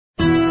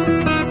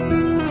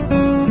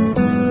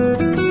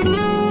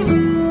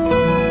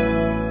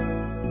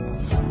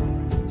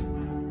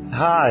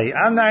Hi,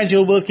 I'm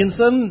Nigel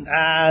Wilkinson,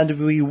 and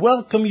we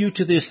welcome you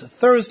to this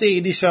Thursday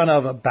edition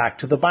of Back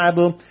to the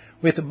Bible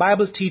with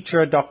Bible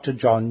teacher Dr.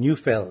 John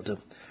Neufeld.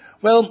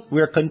 Well,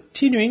 we're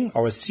continuing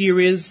our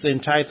series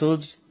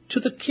entitled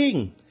To the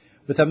King,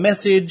 with a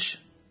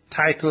message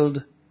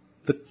titled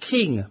The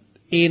King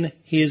in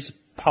His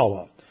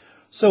Power.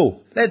 So,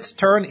 let's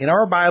turn in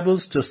our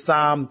Bibles to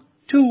Psalm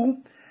 2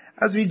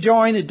 as we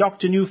join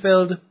Dr.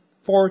 Neufeld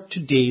for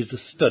today's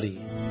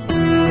study.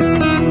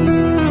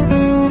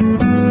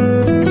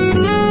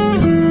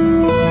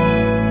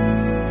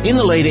 In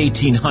the late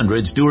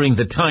 1800s, during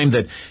the time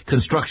that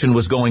construction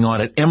was going on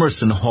at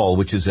Emerson Hall,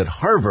 which is at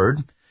Harvard,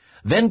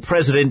 then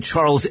President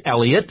Charles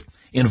Eliot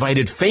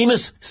invited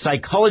famous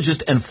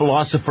psychologist and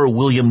philosopher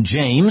William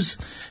James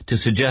to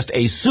suggest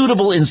a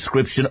suitable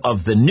inscription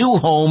of the new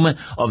home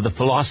of the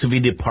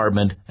philosophy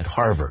department at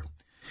Harvard.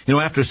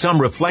 After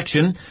some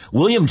reflection,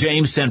 William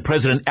James sent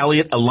President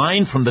Eliot a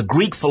line from the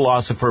Greek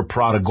philosopher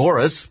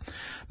Protagoras,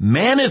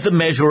 "Man is the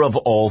measure of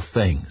all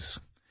things."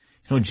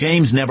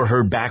 James never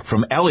heard back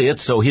from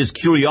Eliot, so his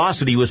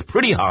curiosity was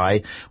pretty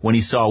high when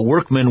he saw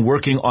workmen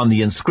working on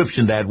the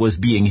inscription that was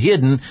being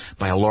hidden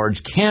by a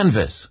large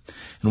canvas.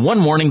 And one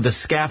morning, the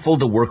scaffold,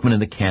 the workmen,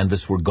 and the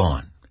canvas were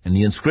gone. And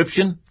the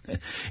inscription?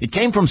 It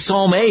came from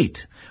Psalm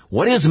 8.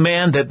 "What is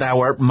man that thou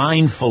art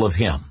mindful of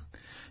him?"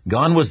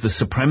 Gone was the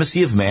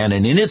supremacy of man,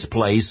 and in its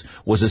place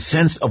was a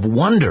sense of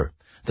wonder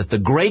that the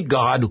great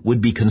God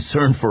would be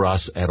concerned for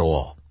us at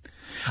all.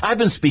 I've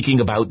been speaking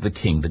about the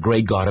King, the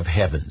great God of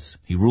heavens.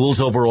 He rules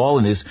over all,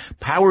 and His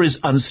power is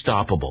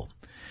unstoppable.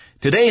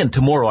 Today and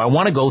tomorrow, I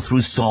want to go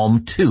through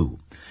Psalm 2.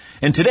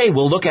 And today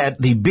we'll look at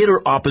the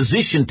bitter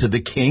opposition to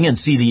the King and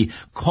see the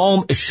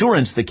calm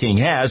assurance the King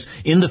has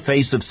in the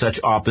face of such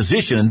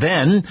opposition. And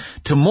then,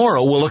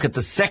 tomorrow, we'll look at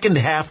the second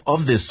half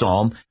of this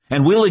psalm,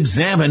 and we'll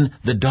examine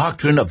the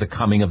doctrine of the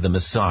coming of the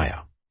Messiah.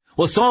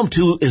 Well, Psalm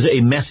 2 is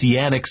a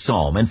messianic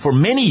psalm, and for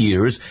many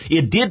years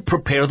it did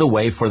prepare the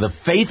way for the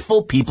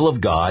faithful people of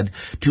God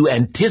to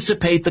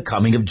anticipate the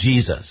coming of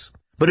Jesus.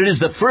 But it is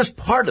the first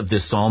part of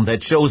this psalm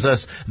that shows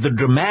us the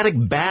dramatic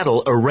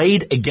battle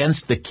arrayed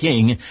against the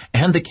king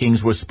and the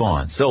king's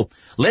response. So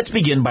let's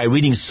begin by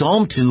reading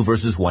Psalm 2,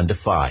 verses 1 to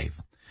 5.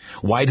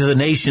 "Why do the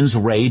nations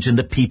rage and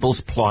the peoples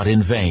plot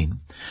in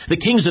vain? The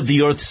kings of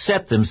the earth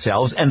set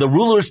themselves, and the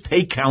rulers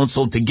take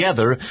counsel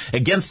together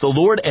against the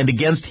Lord and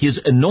against His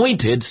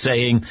anointed,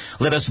 saying,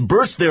 Let us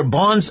burst their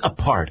bonds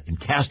apart and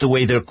cast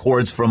away their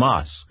cords from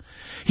us.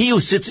 He who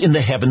sits in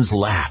the heavens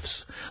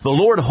laughs. The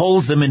Lord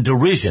holds them in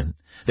derision.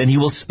 Then He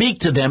will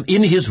speak to them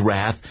in His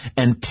wrath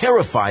and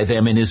terrify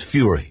them in His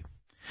fury."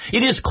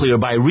 It is clear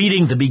by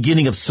reading the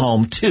beginning of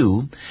Psalm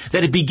 2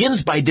 that it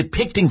begins by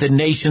depicting the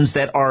nations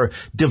that are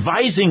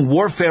devising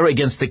warfare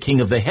against the King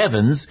of the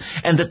heavens,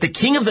 and that the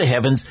King of the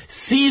heavens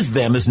sees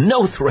them as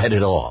no threat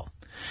at all.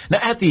 Now,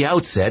 at the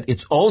outset,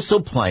 it's also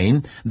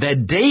plain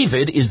that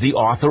David is the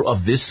author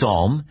of this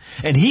psalm,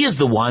 and he is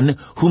the one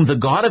whom the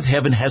God of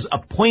heaven has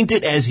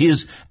appointed as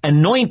His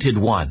anointed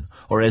one,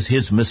 or as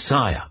His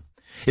Messiah.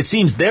 It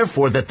seems,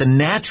 therefore, that the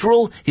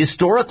natural,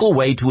 historical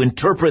way to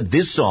interpret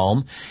this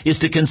psalm is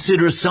to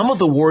consider some of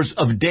the wars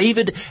of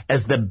David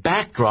as the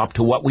backdrop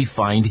to what we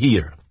find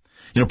here.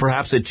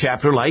 Perhaps a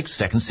chapter like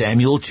 2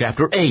 Samuel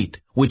chapter 8,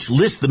 which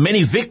lists the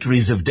many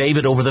victories of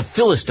David over the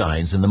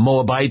Philistines and the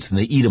Moabites and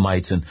the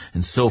Edomites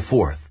and so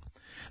forth.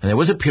 And there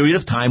was a period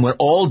of time when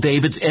all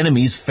David's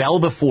enemies fell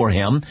before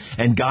him,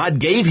 and God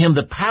gave him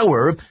the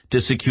power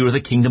to secure the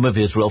kingdom of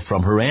Israel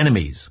from her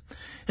enemies.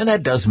 And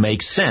that does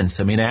make sense.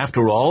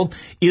 After all,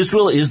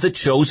 Israel is the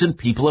chosen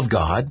people of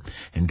God,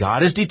 and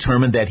God has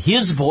determined that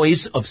His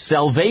voice of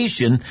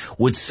salvation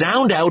would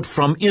sound out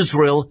from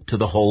Israel to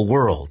the whole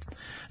world.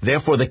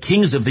 Therefore, the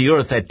kings of the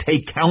earth that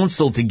take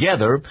counsel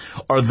together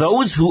are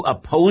those who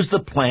oppose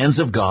the plans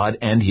of God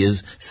and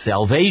His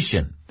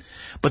salvation.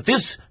 But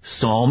this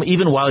psalm,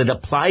 even while it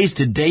applies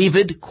to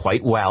David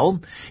quite well,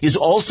 is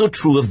also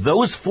true of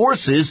those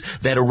forces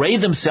that array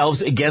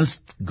themselves against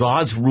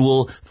God's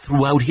rule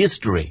throughout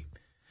history.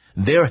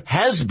 There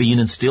has been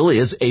and still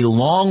is a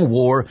long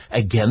war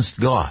against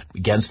God,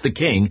 against the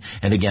king,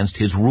 and against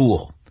his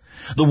rule.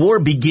 The war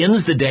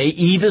begins the day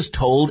Eve is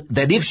told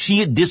that if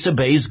she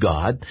disobeys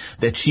God,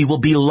 that she will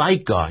be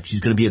like God.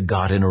 She's going to be a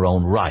God in her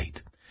own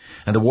right.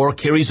 And the war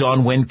carries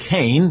on when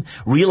Cain,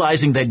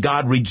 realizing that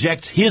God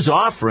rejects his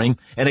offering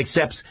and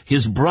accepts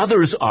his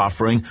brother's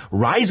offering,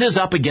 rises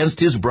up against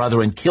his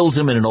brother and kills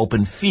him in an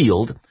open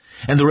field.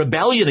 And the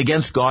rebellion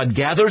against God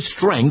gathers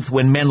strength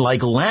when men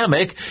like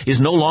Lamech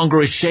is no longer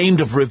ashamed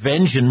of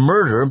revenge and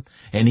murder,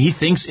 and he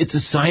thinks it's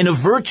a sign of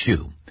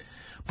virtue.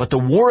 But the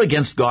war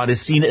against God is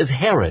seen as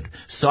Herod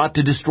sought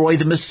to destroy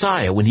the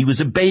Messiah when he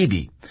was a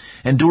baby.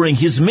 And during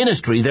his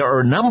ministry, there are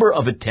a number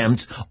of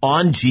attempts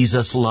on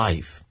Jesus'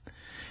 life.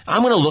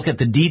 I'm going to look at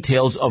the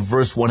details of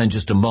verse 1 in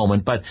just a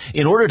moment, but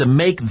in order to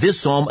make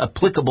this psalm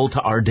applicable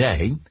to our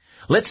day,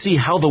 let's see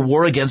how the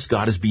war against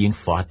God is being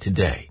fought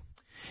today.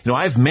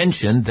 I've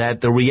mentioned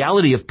that the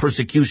reality of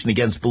persecution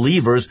against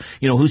believers,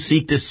 who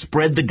seek to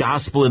spread the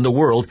gospel in the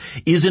world,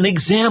 is an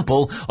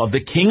example of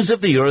the kings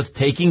of the earth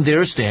taking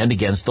their stand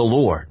against the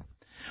Lord.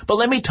 But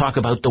let me talk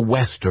about the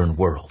Western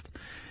world.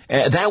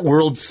 That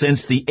world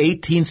since the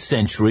 18th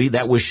century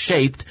that was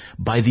shaped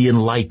by the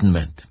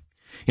Enlightenment.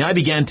 I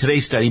began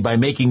today's study by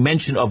making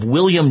mention of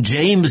William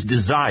James'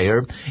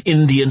 desire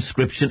in the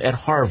inscription at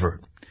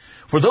Harvard.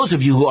 For those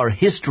of you who are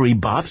history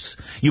buffs,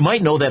 you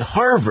might know that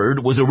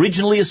Harvard was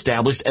originally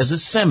established as a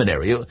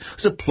seminary. It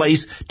was a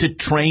place to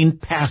train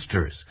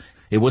pastors.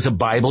 It was a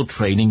Bible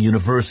training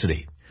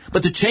university.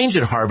 But the change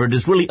at Harvard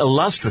is really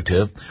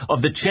illustrative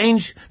of the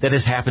change that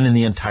has happened in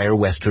the entire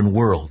Western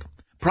world.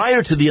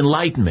 Prior to the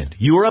Enlightenment,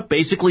 Europe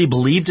basically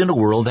believed in a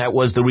world that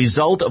was the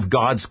result of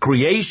God's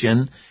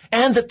creation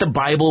and that the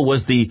Bible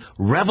was the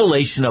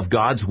revelation of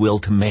God's will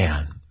to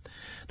man.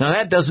 Now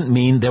that doesn't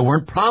mean there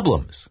weren't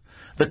problems.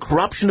 The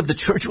corruption of the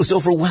church was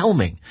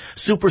overwhelming.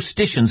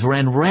 Superstitions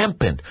ran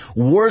rampant.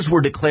 Wars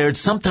were declared,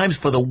 sometimes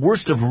for the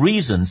worst of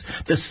reasons.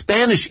 The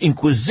Spanish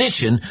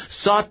Inquisition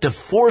sought to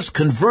force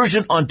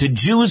conversion onto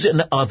Jews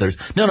and others.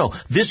 No,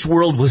 this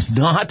world was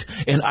not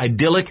an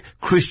idyllic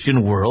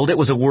Christian world. It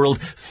was a world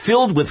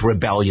filled with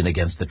rebellion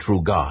against the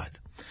true God.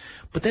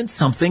 But then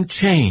something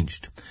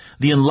changed.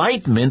 The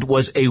Enlightenment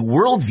was a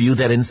worldview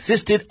that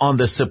insisted on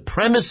the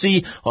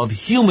supremacy of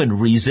human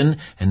reason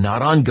and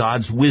not on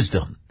God's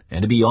wisdom.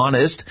 And to be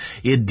honest,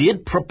 it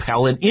did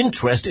propel an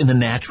interest in the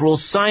natural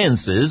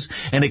sciences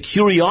and a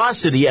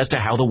curiosity as to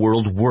how the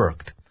world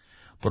worked.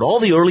 But all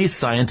the early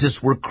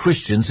scientists were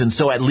Christians, and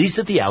so at least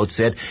at the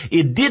outset,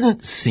 it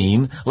didn't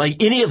seem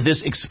like any of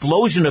this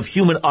explosion of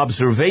human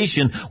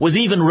observation was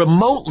even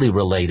remotely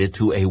related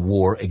to a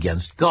war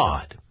against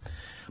God.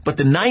 But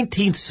the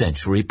 19th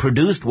century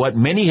produced what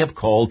many have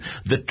called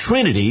the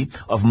Trinity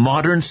of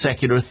modern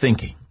secular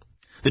thinking.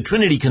 The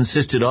Trinity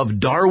consisted of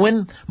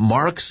Darwin,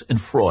 Marx,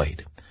 and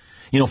Freud.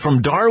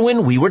 From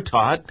Darwin, we were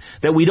taught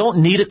that we don't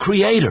need a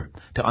creator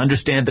to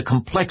understand the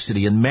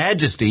complexity and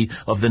majesty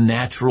of the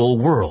natural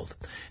world.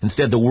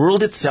 Instead, the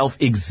world itself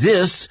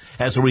exists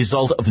as a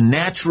result of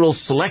natural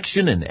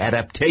selection and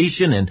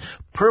adaptation and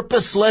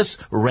purposeless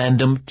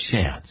random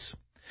chance.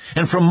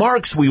 And from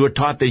Marx, we were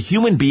taught that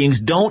human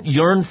beings don't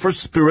yearn for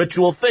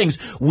spiritual things.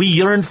 We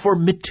yearn for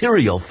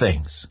material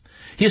things.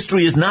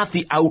 History is not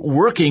the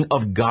outworking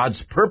of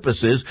God's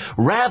purposes.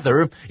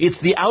 Rather,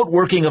 it's the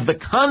outworking of the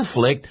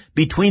conflict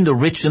between the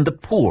rich and the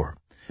poor.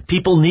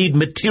 People need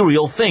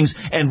material things,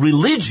 and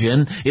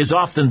religion is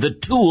often the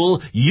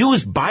tool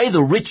used by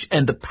the rich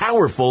and the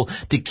powerful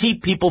to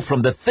keep people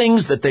from the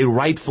things that they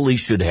rightfully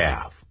should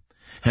have.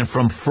 And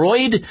from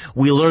Freud,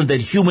 we learned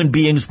that human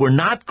beings were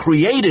not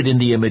created in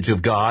the image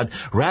of God.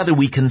 Rather,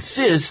 we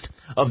consist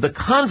of the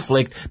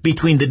conflict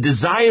between the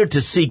desire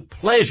to seek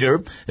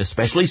pleasure,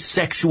 especially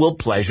sexual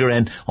pleasure,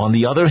 and, on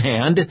the other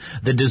hand,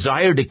 the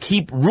desire to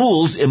keep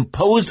rules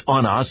imposed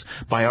on us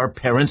by our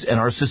parents and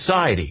our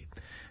society.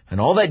 And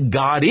all that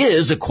God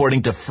is,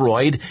 according to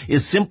Freud,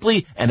 is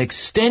simply an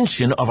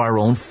extension of our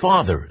own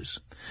fathers.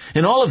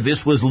 And all of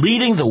this was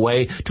leading the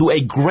way to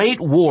a great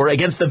war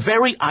against the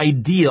very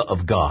idea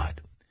of God.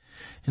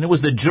 And it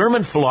was the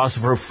German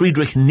philosopher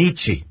Friedrich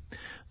Nietzsche,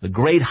 the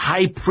great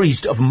high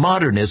priest of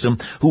modernism,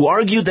 who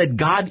argued that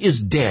God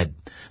is dead,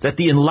 that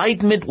the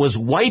Enlightenment was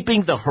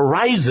wiping the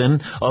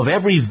horizon of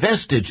every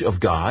vestige of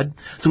God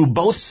through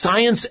both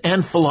science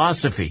and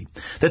philosophy,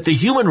 that the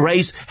human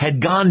race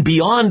had gone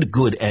beyond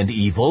good and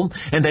evil,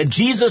 and that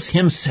Jesus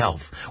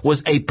himself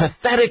was a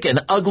pathetic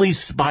and ugly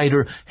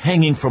spider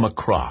hanging from a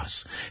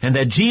cross, and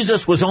that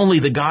Jesus was only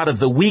the God of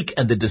the weak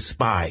and the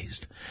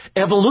despised.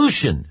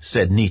 Evolution,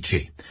 said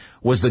Nietzsche,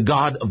 was the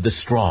God of the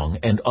strong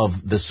and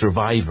of the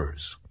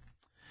survivors.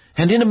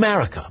 And in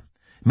America,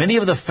 many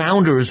of the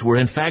founders were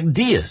in fact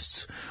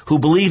deists who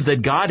believed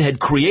that God had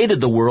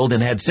created the world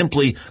and had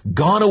simply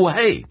gone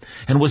away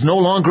and was no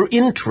longer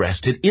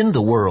interested in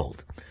the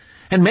world.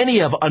 And many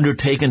have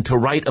undertaken to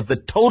write of the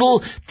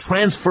total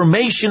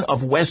transformation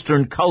of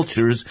Western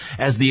cultures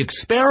as the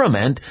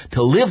experiment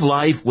to live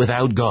life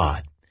without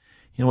God.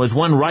 As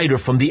one writer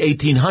from the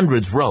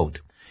 1800s wrote,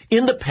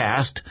 "In the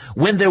past,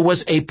 when there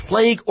was a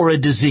plague or a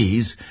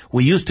disease,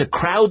 we used to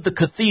crowd the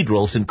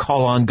cathedrals and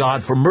call on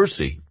God for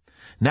mercy.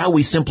 Now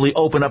we simply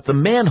open up the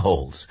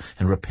manholes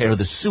and repair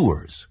the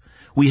sewers.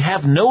 We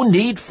have no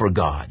need for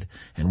God,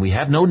 and we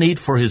have no need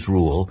for his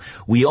rule.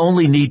 We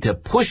only need to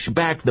push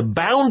back the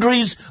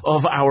boundaries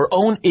of our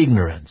own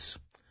ignorance."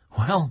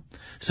 Well,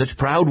 such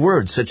proud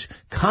words, such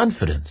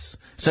confidence,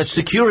 such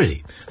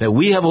security that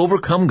we have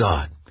overcome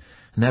God.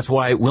 And that's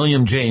why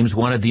William James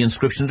wanted the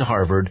inscription to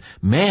Harvard,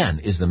 "Man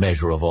is the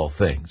measure of all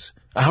things."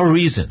 Our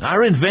reason,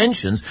 our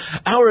inventions,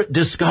 our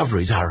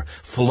discoveries, our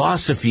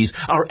philosophies,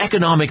 our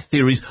economic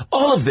theories,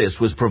 all of this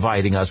was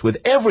providing us with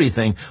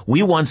everything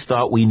we once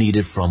thought we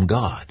needed from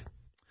God.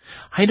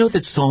 I know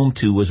that Psalm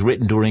 2 was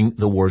written during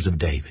the wars of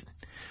David,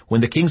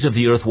 when the kings of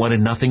the earth wanted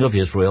nothing of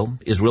Israel,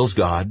 Israel's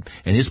God,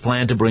 and his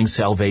plan to bring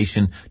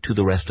salvation to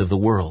the rest of the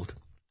world.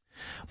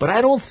 But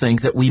I don't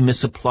think that we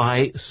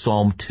misapply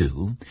Psalm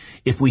 2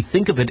 if we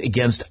think of it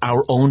against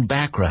our own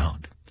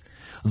background.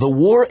 The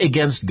war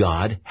against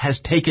God has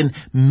taken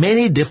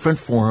many different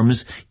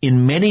forms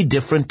in many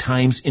different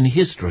times in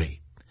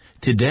history.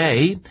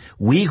 Today,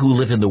 we who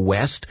live in the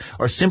West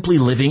are simply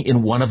living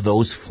in one of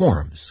those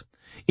forms.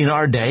 In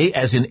our day,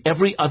 as in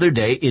every other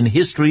day in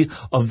history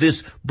of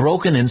this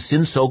broken and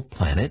sin-soaked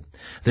planet,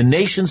 the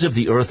nations of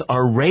the earth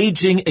are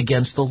raging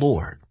against the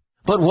Lord.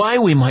 But why,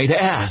 we might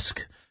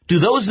ask? Do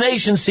those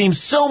nations seem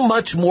so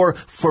much more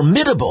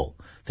formidable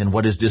than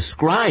what is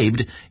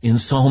described in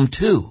Psalm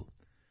 2?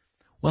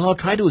 Well, I'll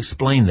try to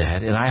explain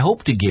that, and I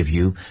hope to give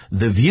you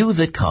the view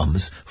that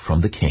comes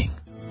from the King.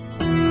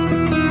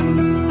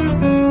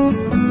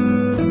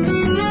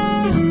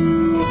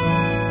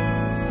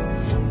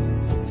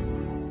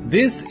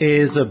 This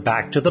is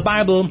Back to the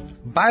Bible,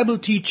 Bible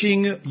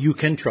teaching you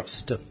can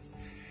trust.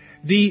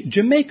 The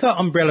Jamaica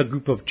Umbrella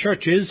Group of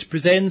Churches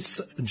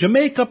presents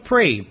Jamaica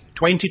Pray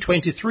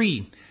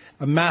 2023,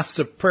 a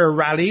massive prayer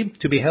rally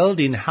to be held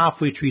in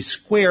Halfway Tree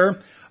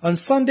Square on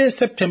Sunday,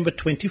 September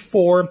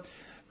 24,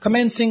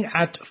 commencing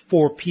at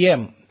 4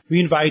 p.m. We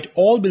invite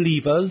all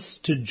believers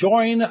to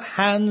join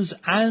hands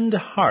and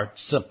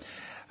hearts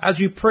as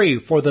we pray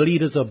for the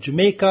leaders of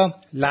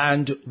Jamaica,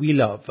 land we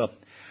love.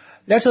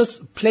 Let us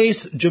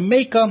place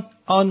Jamaica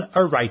on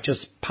a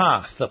righteous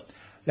path.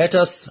 Let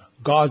us,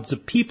 God's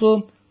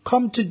people,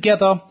 come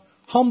together,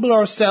 humble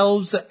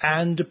ourselves,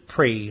 and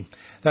pray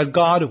that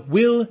God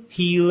will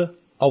heal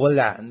our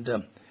land.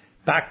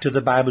 Back to the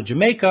Bible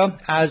Jamaica,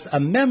 as a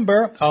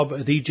member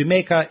of the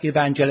Jamaica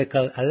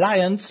Evangelical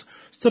Alliance,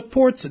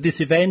 supports this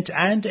event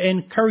and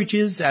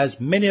encourages as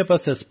many of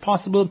us as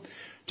possible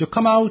to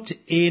come out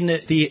in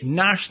the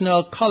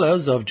national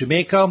colors of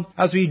Jamaica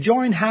as we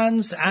join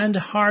hands and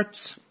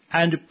hearts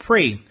and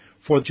pray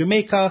for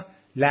Jamaica,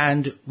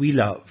 land we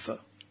love.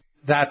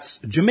 That's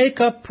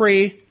Jamaica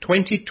Pray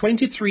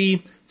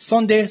 2023,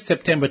 Sunday,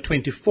 September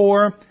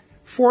 24,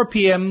 4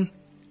 p.m.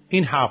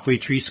 in Halfway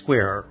Tree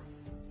Square.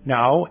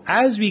 Now,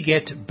 as we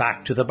get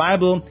back to the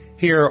Bible,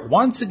 here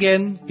once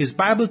again is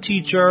Bible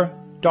teacher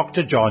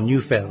Dr. John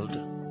Neufeld.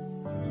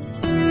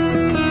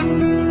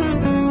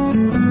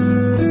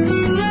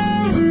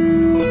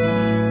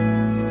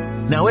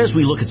 Now, as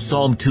we look at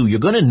Psalm 2, you're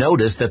going to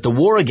notice that the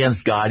war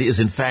against God is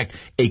in fact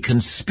a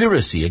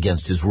conspiracy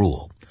against his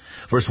rule.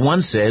 Verse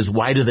 1 says,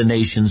 "Why do the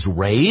nations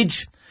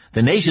rage?"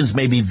 The nations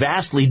may be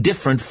vastly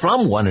different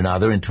from one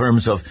another in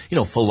terms of,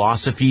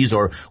 philosophies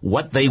or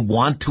what they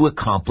want to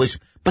accomplish,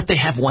 but they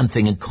have one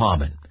thing in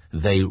common.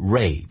 They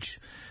rage.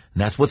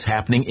 And that's what's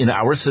happening in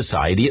our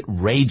society. It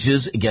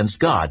rages against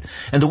God.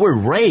 And the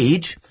word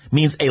rage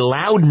means a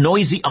loud,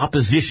 noisy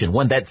opposition,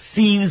 one that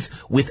seethes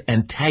with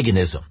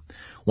antagonism.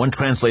 One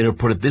translator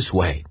put it this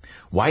way: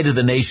 why do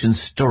the nations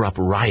stir up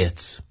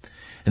riots?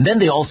 And then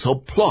they also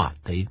plot.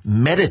 They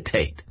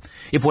meditate.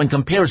 If one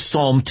compares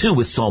Psalm 2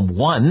 with Psalm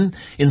 1,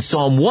 in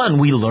Psalm 1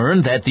 we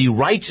learn that the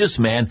righteous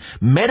man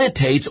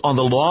meditates on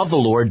the law of the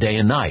Lord day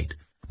and night.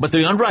 But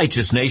the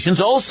unrighteous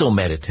nations also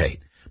meditate.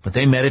 But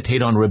they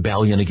meditate on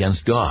rebellion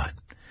against God.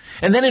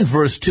 And then in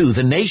verse 2,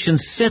 the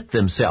nations set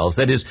themselves.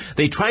 That is,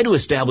 they try to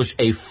establish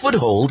a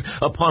foothold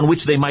upon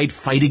which they might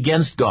fight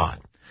against God.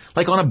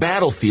 Like on a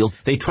battlefield,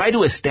 they try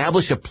to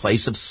establish a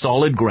place of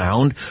solid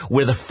ground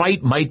where the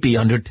fight might be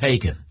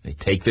undertaken. They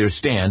take their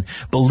stand,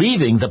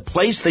 believing the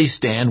place they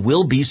stand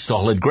will be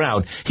solid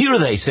ground. Here,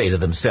 they say to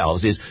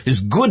themselves, is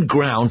good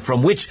ground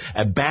from which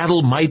a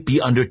battle might be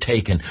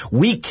undertaken.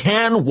 We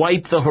can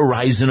wipe the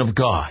horizon of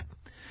God.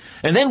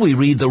 And then we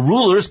read the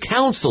rulers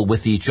counsel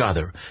with each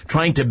other,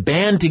 trying to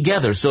band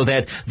together so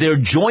that their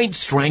joint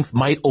strength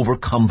might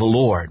overcome the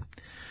Lord.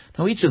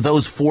 Now, each of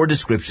those four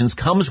descriptions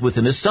comes with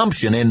an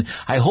assumption, and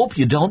I hope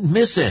you don't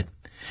miss it.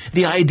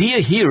 The idea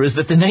here is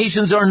that the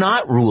nations are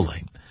not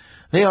ruling.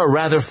 They are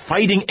rather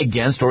fighting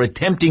against or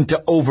attempting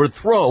to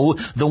overthrow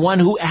the one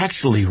who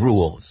actually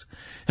rules.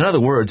 In other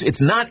words, it's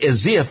not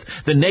as if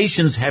the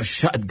nations have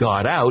shut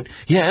God out.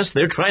 Yes,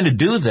 they're trying to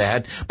do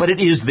that, but it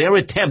is their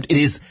attempt, it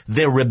is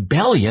their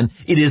rebellion,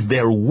 it is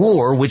their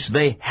war which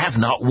they have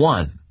not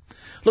won.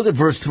 Look at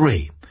verse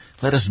 3.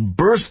 Let us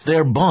burst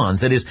their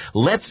bonds. That is,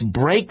 let's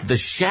break the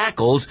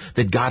shackles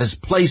that God has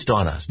placed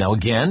on us. Now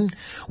again,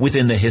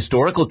 within the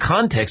historical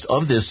context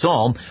of this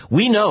psalm,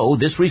 we know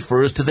this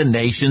refers to the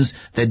nations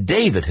that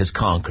David has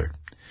conquered.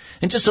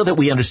 And just so that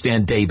we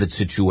understand David's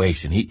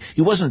situation, he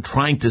wasn't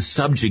trying to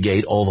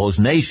subjugate all those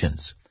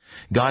nations.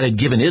 God had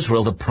given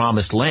Israel the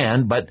promised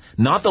land, but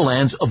not the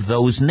lands of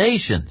those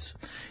nations.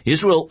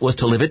 Israel was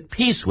to live at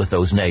peace with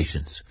those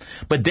nations.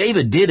 But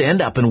David did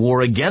end up in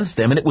war against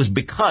them, and it was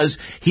because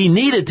he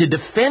needed to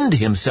defend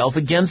himself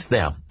against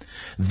them.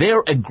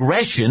 Their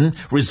aggression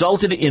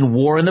resulted in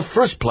war in the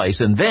first place,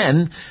 and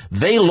then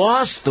they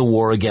lost the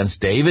war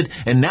against David,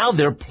 and now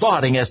they're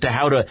plotting as to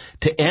how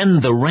to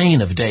end the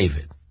reign of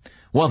David.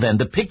 Well then,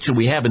 the picture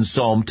we have in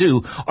Psalm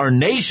 2 are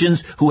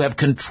nations who have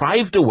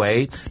contrived a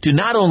way to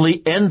not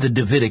only end the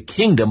Davidic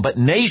kingdom, but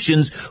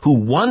nations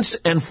who once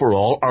and for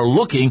all are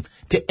looking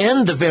to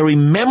end the very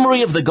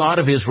memory of the God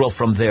of Israel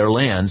from their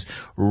lands,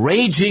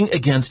 raging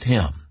against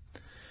him.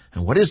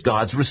 And what is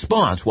God's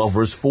response? Well,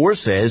 verse 4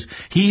 says,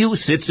 "He who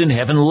sits in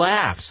heaven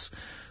laughs."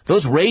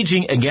 Those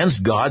raging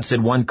against God,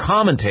 said one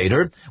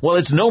commentator, well,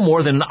 it's no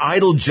more than an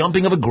idle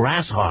jumping of a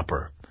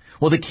grasshopper.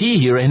 Well, the key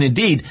here, and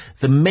indeed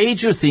the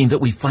major theme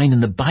that we find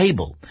in the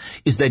Bible,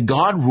 is that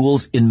God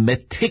rules in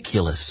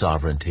meticulous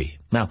sovereignty.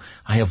 Now,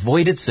 I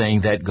avoided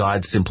saying that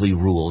God simply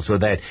rules or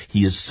that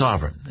he is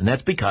sovereign, and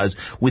that's because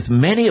with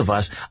many of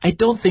us, I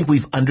don't think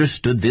we've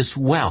understood this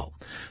well.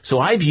 So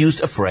I've used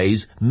a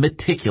phrase,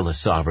 meticulous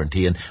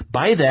sovereignty, and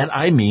by that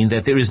I mean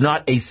that there is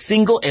not a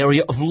single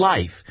area of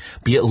life,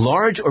 be it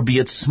large or be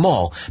it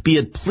small, be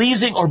it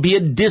pleasing or be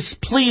it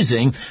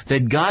displeasing,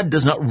 that God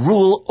does not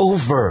rule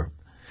over.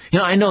 You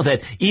know, I know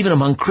that even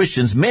among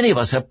Christians, many of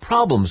us have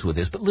problems with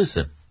this, but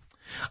listen.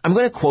 I'm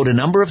going to quote a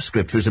number of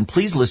scriptures, and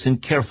please listen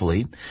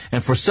carefully,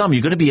 and for some,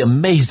 you're going to be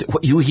amazed at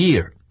what you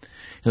hear.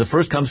 And the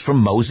first comes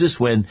from Moses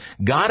when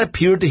God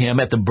appeared to him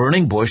at the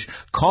burning bush,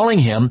 calling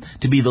him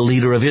to be the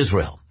leader of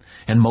Israel.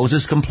 And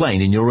Moses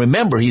complained, and you'll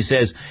remember he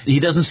says he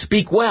doesn't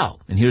speak well.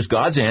 And here's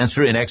God's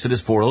answer in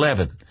Exodus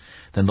 4:11.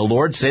 Then the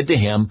Lord said to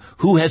him,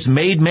 "Who has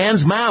made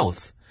man's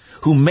mouth?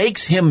 Who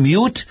makes him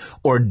mute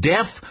or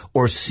deaf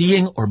or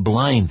seeing or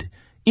blind?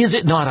 Is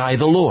it not I,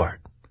 the Lord?"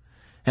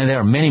 And there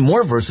are many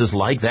more verses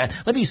like that.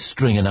 Let me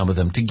string a number of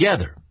them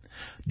together.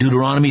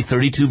 Deuteronomy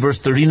 32 verse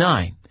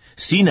 39.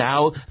 "See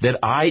now that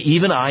I,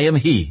 even I, am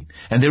he,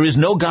 and there is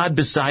no God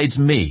besides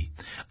me.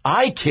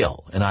 I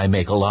kill and I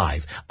make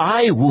alive.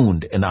 I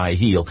wound and I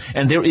heal,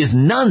 and there is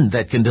none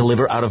that can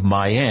deliver out of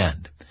my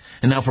hand."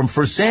 And now from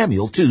 1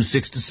 Samuel 2,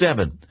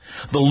 6-7.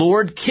 "The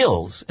Lord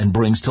kills and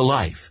brings to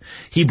life.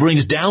 He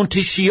brings down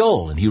to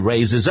Sheol and he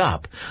raises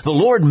up. The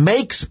Lord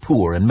makes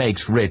poor and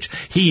makes rich.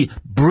 He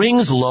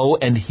brings low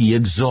and he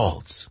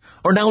exalts."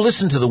 Or now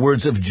listen to the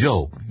words of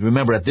Job.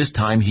 Remember, at this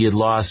time he had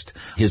lost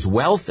his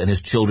wealth and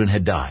his children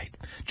had died.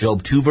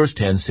 Job 2 verse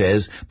 10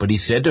 says, "But he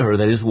said to her,"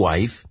 that his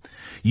wife,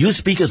 "You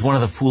speak as one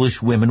of the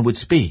foolish women would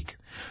speak.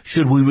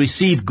 Should we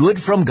receive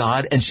good from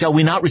God, and shall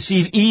we not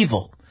receive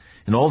evil?"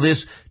 In all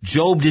this,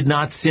 Job did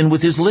not sin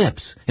with his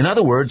lips. In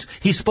other words,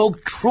 he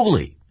spoke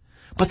truly.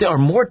 But there are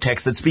more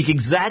texts that speak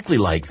exactly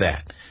like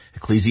that.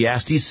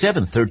 Ecclesiastes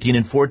 7, 13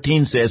 and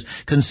 14 says,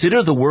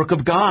 "Consider the work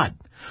of God.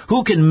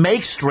 Who can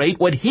make straight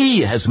what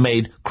he has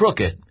made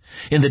crooked?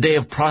 In the day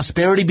of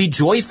prosperity be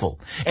joyful,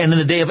 and in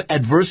the day of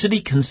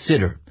adversity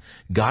consider.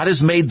 God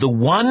has made the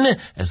one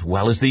as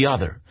well as the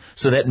other,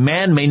 so that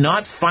man may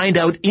not find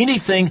out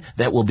anything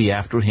that will be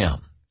after him."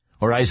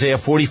 Or Isaiah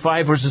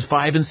 45 verses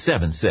 5 and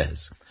 7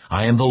 says,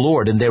 "I am the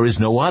Lord, and there is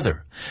no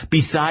other.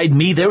 Beside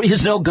me there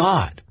is no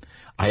God.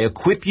 I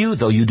equip you,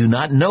 though you do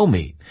not know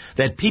me,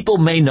 that people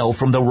may know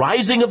from the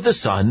rising of the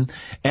sun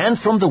and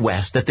from the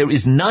west that there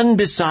is none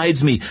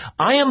besides me.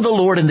 I am the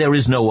Lord, and there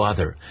is no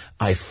other.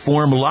 I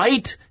form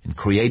light and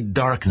create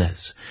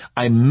darkness.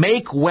 I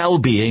make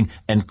well-being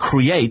and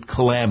create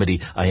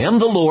calamity. I am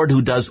the Lord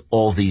who does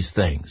all these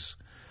things."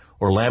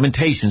 Or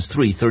Lamentations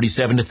 3,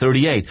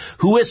 37-38.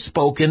 "Who has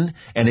spoken,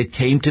 and it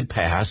came to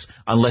pass,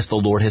 unless the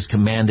Lord has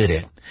commanded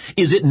it?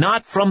 Is it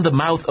not from the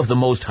mouth of the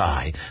Most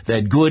High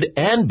that good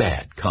and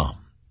bad come?"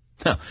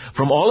 Now,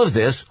 from all of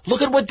this,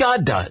 look at what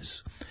God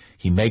does.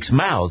 He makes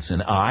mouths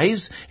and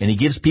eyes, and he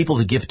gives people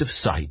the gift of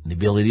sight and the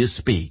ability to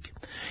speak.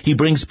 He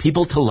brings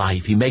people to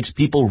life. He makes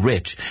people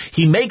rich.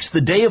 He makes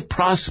the day of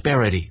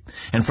prosperity,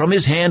 and from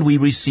his hand we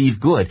receive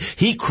good.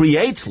 He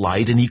creates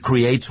light, and he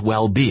creates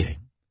well-being.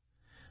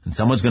 And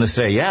someone's going to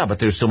say, "Yeah, but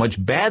there's so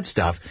much bad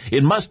stuff.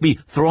 It must be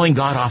throwing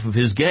God off of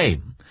his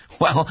game."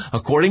 Well,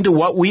 according to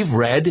what we've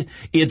read,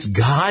 it's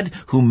God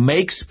who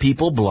makes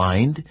people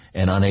blind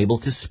and unable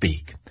to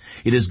speak.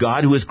 It is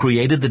God who has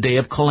created the day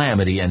of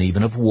calamity and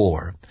even of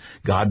war.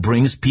 God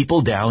brings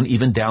people down,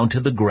 even down to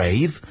the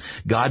grave.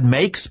 God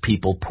makes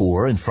people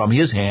poor, and from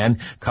his hand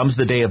comes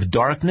the day of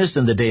darkness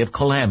and the day of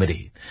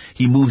calamity.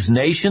 He moves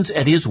nations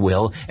at his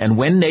will, and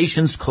when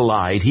nations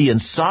collide, he in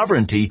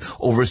sovereignty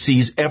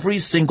oversees every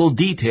single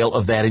detail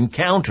of that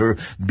encounter,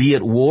 be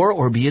it war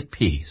or be it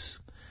peace.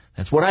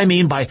 That's what I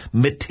mean by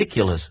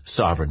meticulous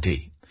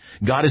sovereignty.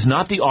 God is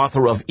not the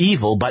author of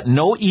evil, but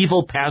no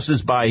evil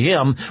passes by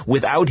him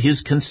without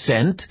his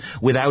consent,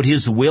 without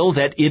his will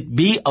that it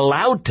be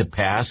allowed to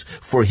pass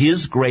for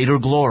his greater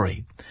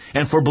glory.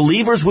 And for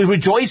believers, we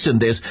rejoice in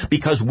this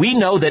because we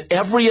know that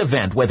every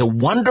event, whether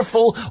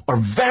wonderful or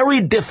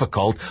very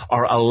difficult,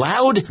 are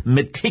allowed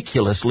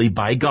meticulously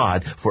by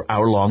God for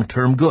our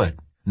long-term good.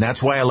 And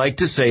that's why I like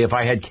to say if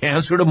I had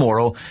cancer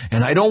tomorrow,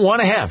 and I don't want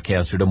to have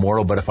cancer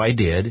tomorrow, but if I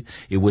did,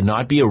 it would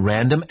not be a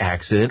random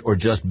accident or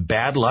just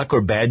bad luck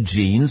or bad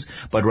genes,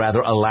 but rather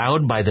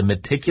allowed by the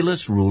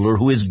meticulous ruler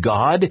who is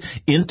God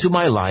into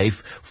my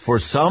life for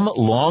some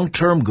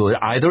long-term good,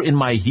 either in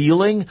my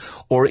healing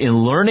or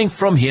in learning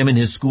from him in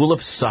his school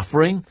of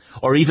suffering,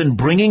 or even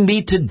bringing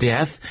me to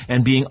death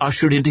and being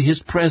ushered into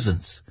his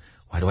presence.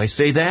 Why do I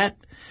say that?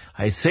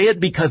 I say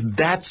it because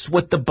that's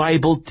what the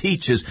Bible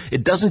teaches.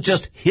 It doesn't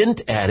just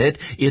hint at it,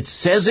 it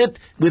says it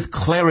with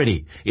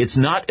clarity. It's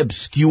not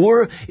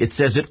obscure, it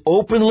says it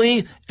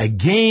openly,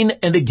 again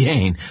and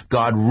again.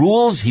 God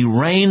rules, He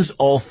reigns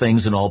all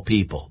things and all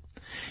people.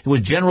 It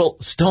was General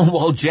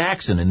Stonewall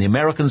Jackson in the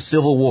American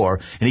Civil War,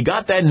 and he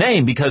got that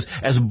name because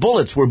as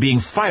bullets were being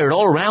fired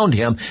all around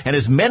him and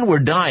his men were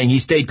dying, he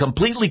stayed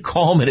completely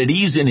calm and at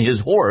ease in his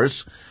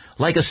horse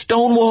like a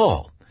stone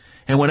wall.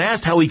 And when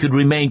asked how he could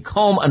remain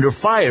calm under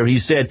fire, he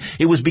said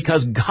it was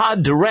because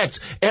God directs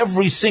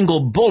every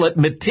single bullet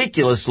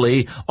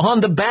meticulously on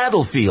the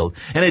battlefield.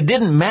 And it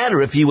didn't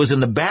matter if he was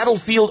in the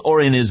battlefield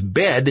or in his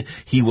bed,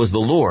 he was the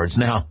Lord's.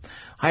 Now,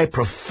 I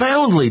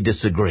profoundly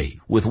disagree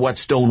with what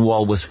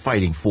Stonewall was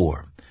fighting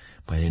for.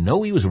 But I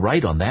know he was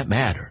right on that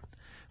matter.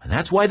 And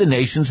that's why the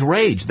nations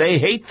rage. They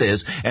hate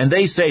this, and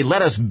they say,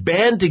 let us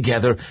band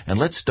together and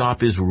let's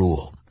stop his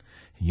rule.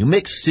 You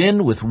mix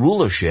sin with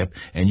rulership,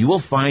 and you will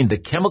find the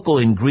chemical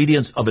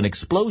ingredients of an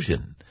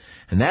explosion.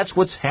 And that's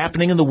what's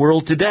happening in the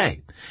world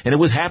today. And it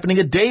was happening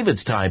at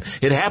David's time.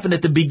 It happened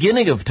at the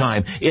beginning of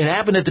time. It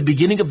happened at the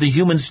beginning of the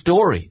human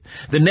story.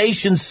 The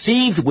nations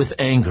seethe with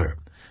anger.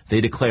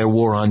 They declare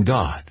war on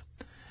God.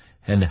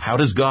 And how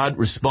does God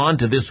respond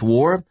to this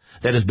war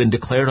that has been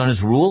declared on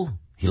His rule?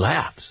 He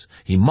laughs.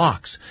 He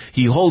mocks.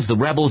 He holds the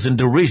rebels in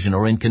derision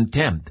or in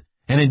contempt.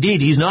 And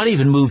indeed, He's not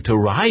even moved to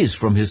rise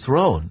from His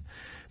throne.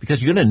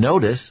 Because you're going to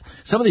notice,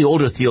 some of the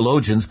older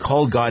theologians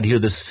call God here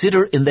the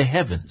sitter in the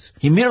heavens.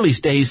 He merely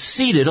stays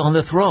seated on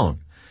the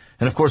throne.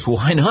 And of course,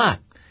 why not?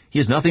 He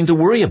has nothing to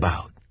worry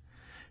about.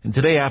 And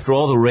today, after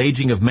all the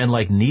raging of men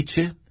like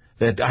Nietzsche,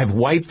 that I've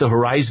wiped the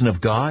horizon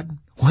of God,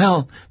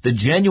 well, the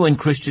genuine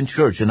Christian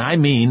church, and I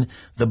mean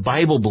the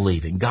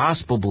Bible-believing,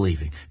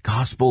 gospel-believing,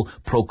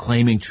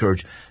 gospel-proclaiming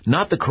church,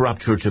 not the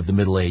corrupt church of the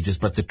Middle Ages,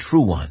 but the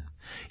true one,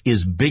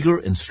 is bigger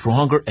and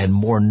stronger and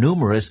more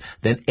numerous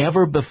than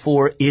ever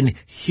before in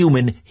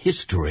human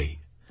history.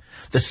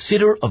 The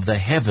sitter of the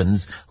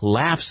heavens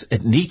laughs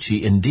at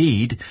Nietzsche.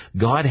 Indeed,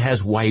 God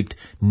has wiped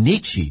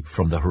Nietzsche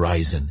from the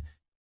horizon.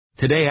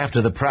 Today,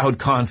 after the proud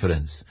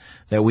confidence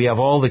that we have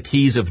all the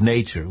keys of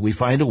nature, we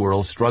find a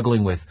world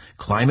struggling with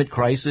climate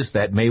crisis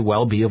that may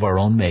well be of our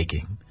own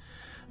making.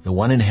 The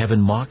one in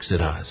heaven mocks at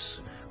us.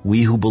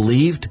 We who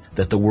believed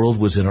that the world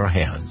was in our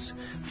hands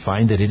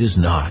find that it is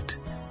not.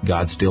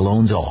 God still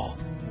owns all.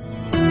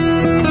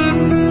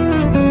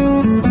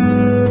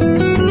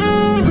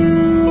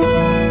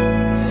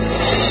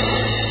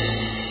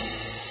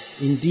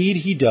 Indeed,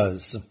 He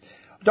does.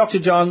 Dr.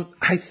 John,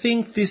 I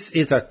think this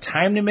is a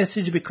timely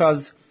message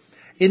because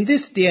in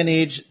this day and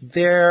age,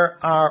 there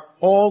are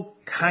all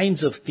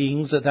kinds of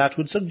things that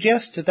would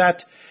suggest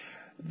that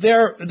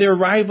they're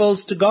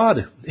rivals to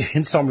God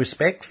in some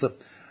respects,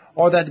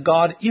 or that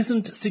God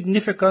isn't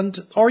significant,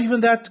 or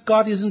even that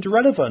God isn't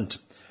relevant.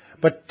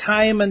 But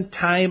time and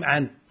time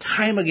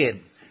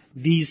again,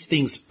 these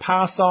things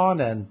pass on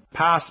and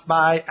pass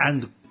by,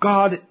 and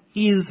God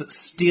is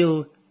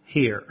still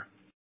here.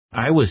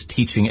 I was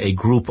teaching a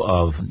group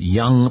of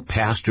young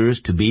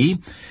pastors-to-be,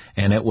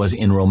 and it was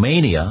in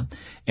Romania,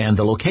 and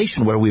the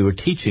location where we were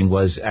teaching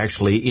was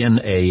actually in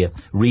a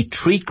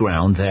retreat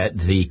ground that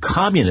the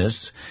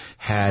communists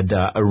had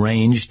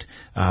arranged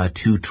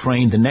to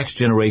train the next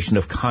generation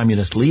of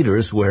communist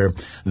leaders, where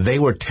they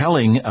were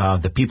telling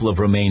the people of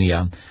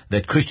Romania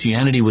that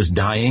Christianity was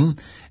dying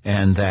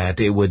and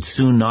that it would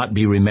soon not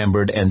be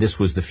remembered, and this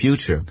was the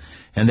future.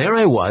 And there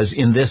I was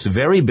in this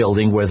very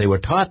building where they were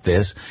taught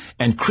this,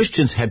 and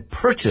Christians had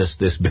purchased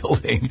this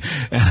building,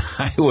 and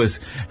I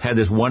had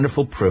this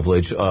wonderful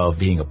privilege of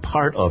being a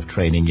part of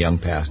training young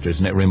pastors,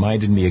 and it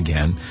reminded me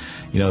again,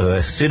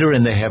 the sitter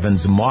in the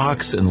heavens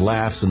mocks and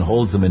laughs and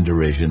holds them in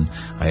derision.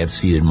 I have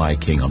seated my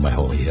King on my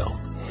holy hill.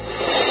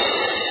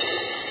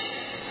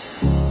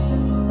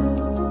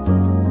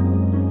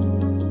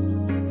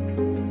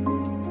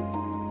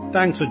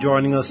 Thanks for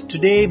joining us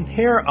today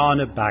here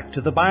on Back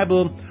to the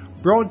Bible,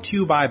 brought to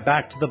you by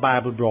Back to the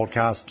Bible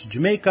Broadcast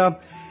Jamaica,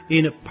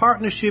 in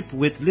partnership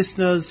with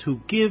listeners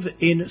who give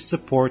in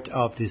support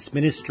of this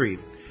ministry.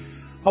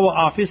 Our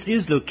office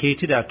is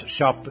located at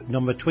shop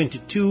number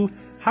 22,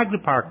 Hagley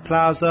Park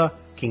Plaza,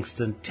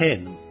 Kingston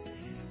 10.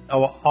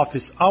 Our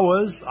office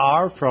hours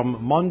are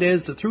from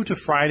Mondays through to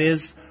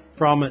Fridays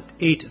from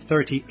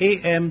 8:30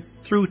 a.m.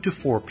 through to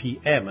 4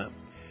 p.m.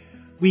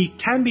 We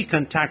can be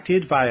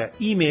contacted via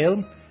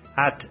email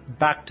at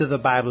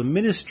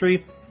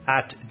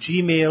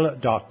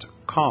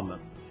backtothe.bibleministry@gmail.com.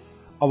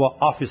 Our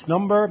office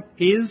number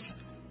is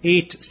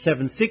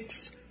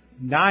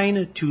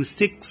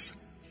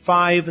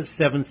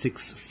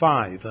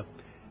 876-926-5765,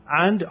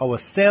 and our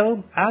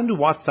cell and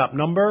WhatsApp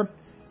number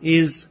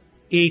is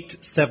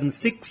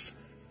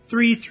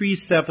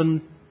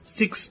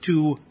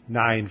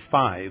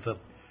 876-337-6295.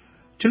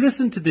 To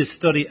listen to this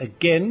study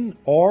again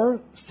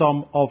or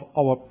some of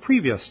our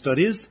previous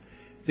studies,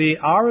 they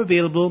are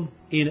available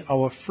in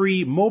our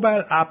free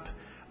mobile app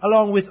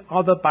along with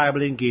other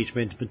Bible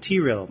engagement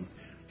material.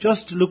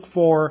 Just look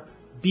for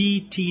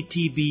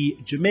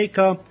BTTB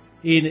Jamaica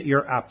in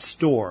your app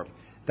store.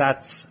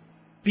 That's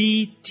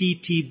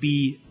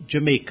BTTB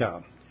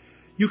Jamaica.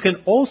 You can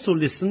also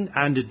listen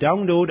and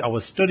download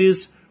our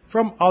studies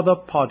from other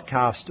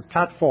podcast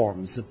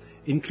platforms,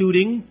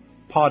 including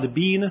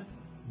Podbean,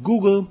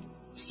 Google,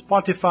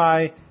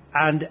 Spotify,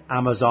 and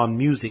Amazon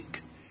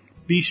Music.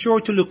 Be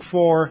sure to look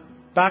for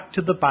Back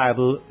to the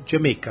Bible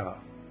Jamaica.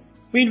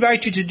 We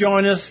invite you to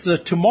join us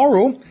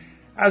tomorrow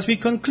as we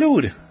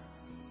conclude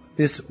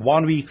this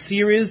one-week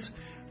series,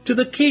 To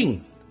the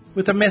King,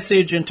 with a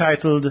message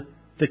entitled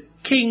The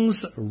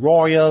King's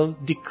Royal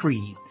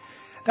Decree.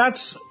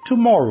 That's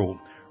tomorrow,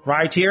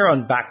 right here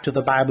on Back to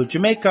the Bible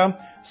Jamaica,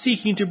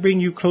 seeking to bring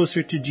you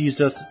closer to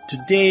Jesus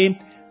today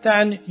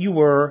than you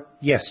were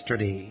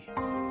yesterday.